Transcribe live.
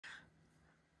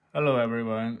Hello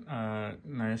everyone,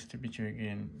 nice to meet you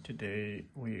again. Today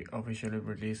we officially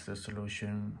released the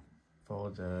solution for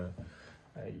the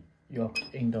York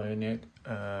indoor unit,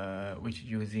 which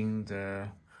using the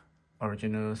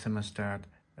original thermostat.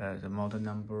 The model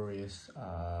number is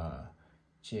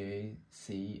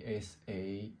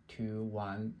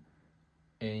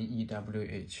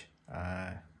JCSA21NEWH.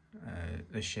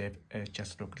 The shape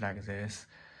just look like this.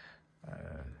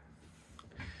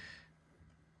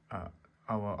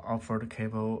 Our offered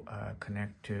cable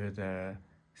connect to the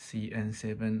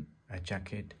CN7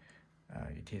 jacket.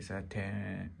 It is a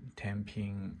 10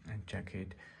 pin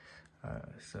jacket.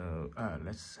 So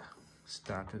let's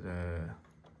start the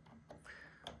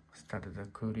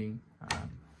cooling.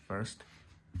 First,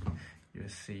 you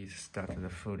see start the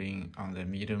cooling on the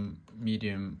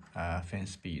medium fan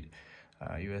speed.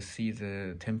 You will see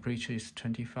the temperature is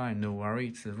 25. No worry,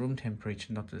 it's the room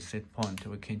temperature, not the set point.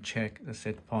 We can check the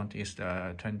set point is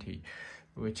 20.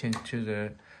 We change to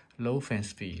the low fan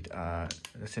speed.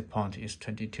 The set point is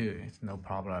 22. It's no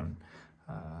problem.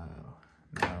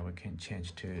 Now we can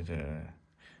change to the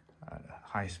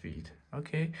high speed.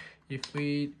 Okay, if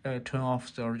we turn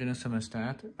off the original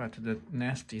thermostat, but the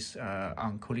next is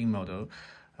on cooling model,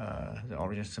 the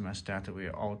original thermostat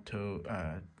will auto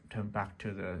turn back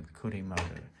to the cooling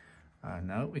model.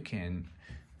 Now we can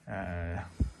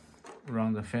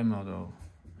run the fan model.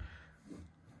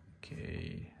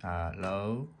 Okay,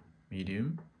 low,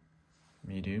 medium,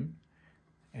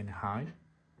 and high.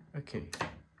 Okay,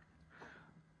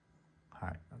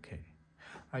 high. Okay.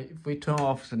 If we turn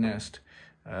off the nest,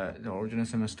 the original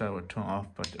thermostat will turn off,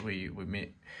 but we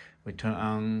turn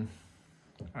on.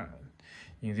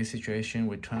 In this situation,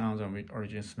 we turn on the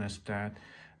original thermostat.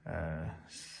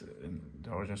 The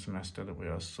original thermostat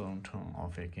will soon turn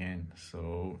off again.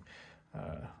 So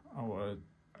our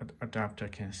adapter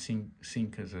can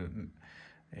sync the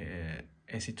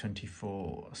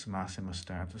AC24 smart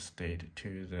thermostat state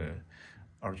to the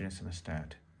original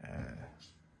thermostat.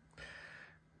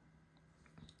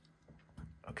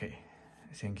 Okay,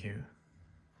 thank you.